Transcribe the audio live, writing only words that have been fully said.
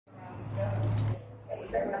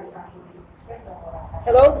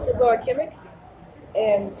Hello, this is Laura Kimmick,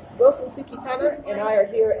 and Wilson Sukitana and I are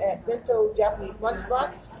here at Bento Japanese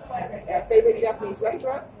Lunchbox, our favorite Japanese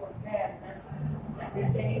restaurant.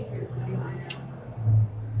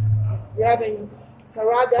 We're having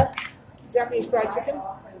Karaga Japanese fried chicken,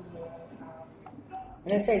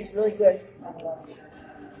 and it tastes really good.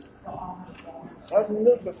 I was in the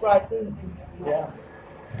mood for fried food. Yeah.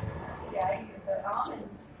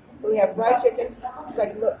 So we have fried chicken,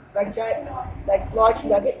 like large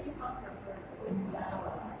nuggets,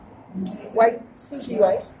 white sushi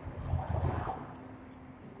rice, a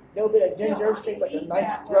little bit of ginger shaped like a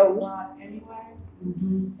nice rose,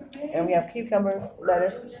 and we have cucumbers,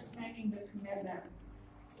 lettuce,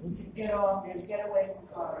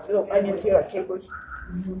 little onions here like capers,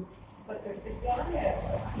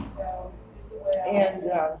 and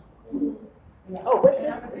what's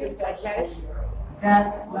this? Is this like radish?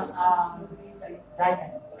 That's daikon.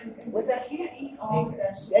 What's that? Daikon.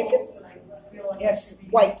 Bacon? Yes,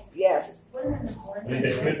 white, yes.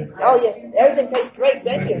 Oh, yes, everything tastes great,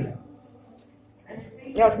 thank you.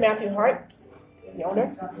 That was Matthew Hart, the owner.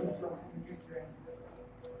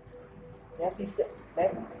 Yes, he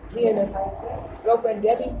and his girlfriend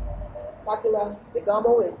Debbie, Pakila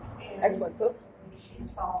Degamo, an excellent cook.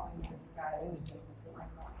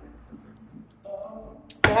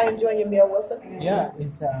 So how you enjoying your meal, Wilson? Yeah,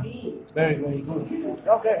 it's very, very good.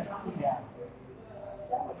 Okay. Yeah.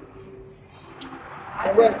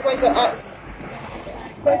 And we're in Cuenca,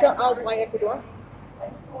 Osma, Ecuador.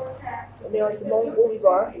 And they're on Simón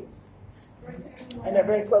Bolívar. And they're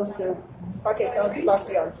very close to Parque San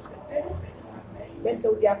Sebastián.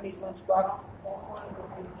 Bento Japanese Lunchbox.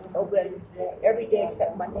 Open every day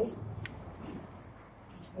except Monday.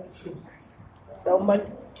 So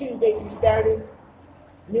Tuesday through Saturday,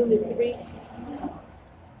 noon to 3.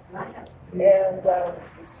 And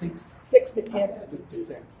 6 to 10.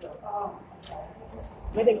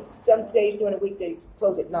 I think some days during the week they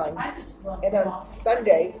close at 9. And on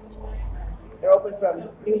Sunday, they're open from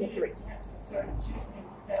noon to 3.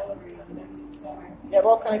 They have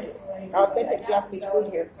all kinds of authentic Japanese food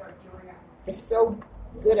here. They're so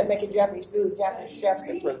good at making Japanese food. Japanese chefs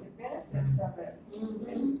are great.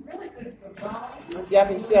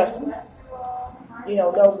 Japanese chefs,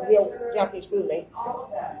 know real Japanese food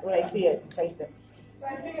when they see it and taste it. So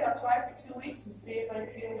I figured I'll try it for 2 weeks and see if I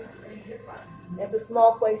feel any different. It's a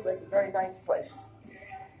small place, but it's a very nice place.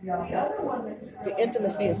 The other one that's The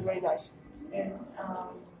intimacy is really nice. is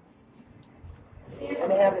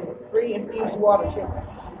And they have free infused water too.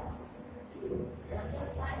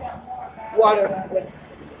 Water with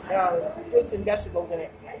fruits and vegetables in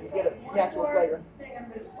it. You get a natural flavor. thing I'm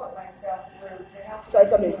going to put myself through to help. Try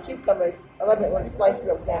some of these cucumbers. I love it when it's sliced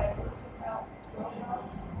real thin.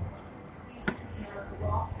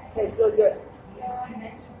 Tastes really good.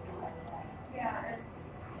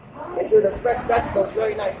 They do the fresh vegetables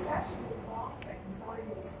very nice.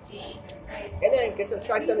 And then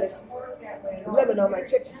try some of this lemon on my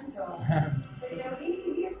chicken.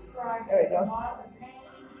 He ascribes There we a go. lot of pain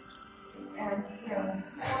and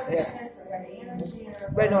Yes. sluggishness or energy or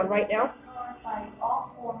Spreading on right now. caused by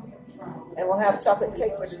all forms of trauma. And we'll have chocolate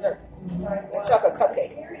cake for dessert. So A chocolate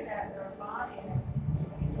cupcake. carry that in our body and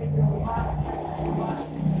it will a lot of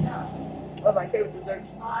One of my favorite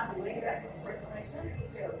desserts. obviously that's a circulation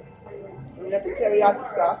too. We got the teriyaki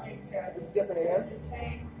sauce. We dip it in. The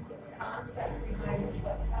same concept behind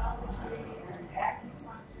flexology and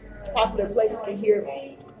acupuncture. Popular place you can hear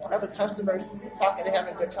other customers talking and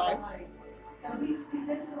having a good time. So he's in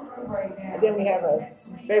the room right now. And then we have a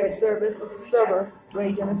favorite server,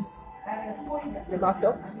 Ray Dennis I have an appointment. in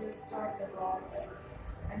Moscow. I'm going to start the raw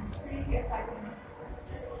and see if I can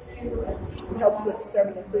just do a deep He helps with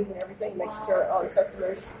serving the food and everything, makes sure all the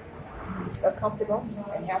customers are comfortable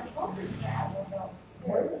and happy.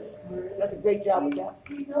 Does a great job with that.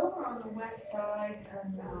 He's over on the west side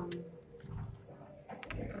and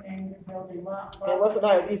in the building. And Wilson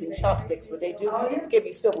and I are using chopsticks, but they do give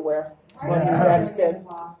you silverware. So we'll use that instead. I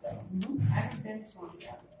haven't been to him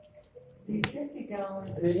yet. These $50,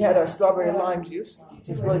 And then we had our strawberry and lime juice, which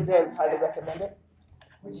is really good. Highly recommend it.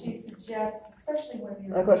 which he suggests, especially when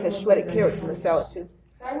you're. And of course, there's shredded carrots in the salad too.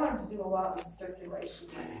 So I want him to do a lot with circulation.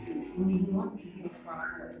 You want him to be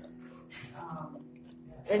proper.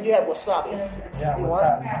 And you have wasabi. Yeah, You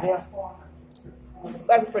want? wasabi. Yeah.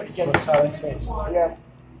 I prefer the ginger. Wasabi sauce. Yeah.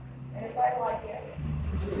 And if I like it.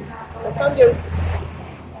 So come to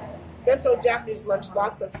Bento Japanese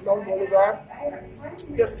Lunchbox on Simón Bolívar,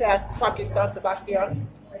 just past Parque San Sebastián.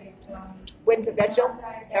 Buen provecho.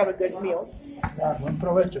 Have a good meal Yeah, buen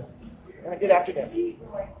provecho. and a good afternoon.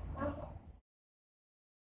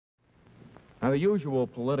 Now, the usual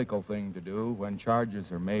political thing to do when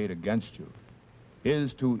charges are made against you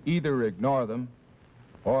is to either ignore them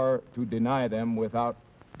or to deny them without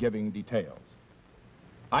giving details.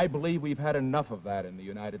 I believe we've had enough of that in the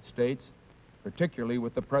United States, particularly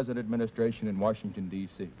with the present administration in Washington,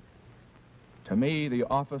 D.C. To me, the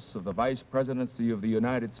office of the Vice Presidency of the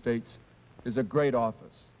United States is a great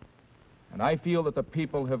office, and I feel that the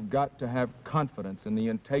people have got to have confidence in the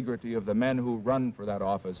integrity of the men who run for that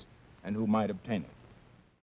office and who might obtain it.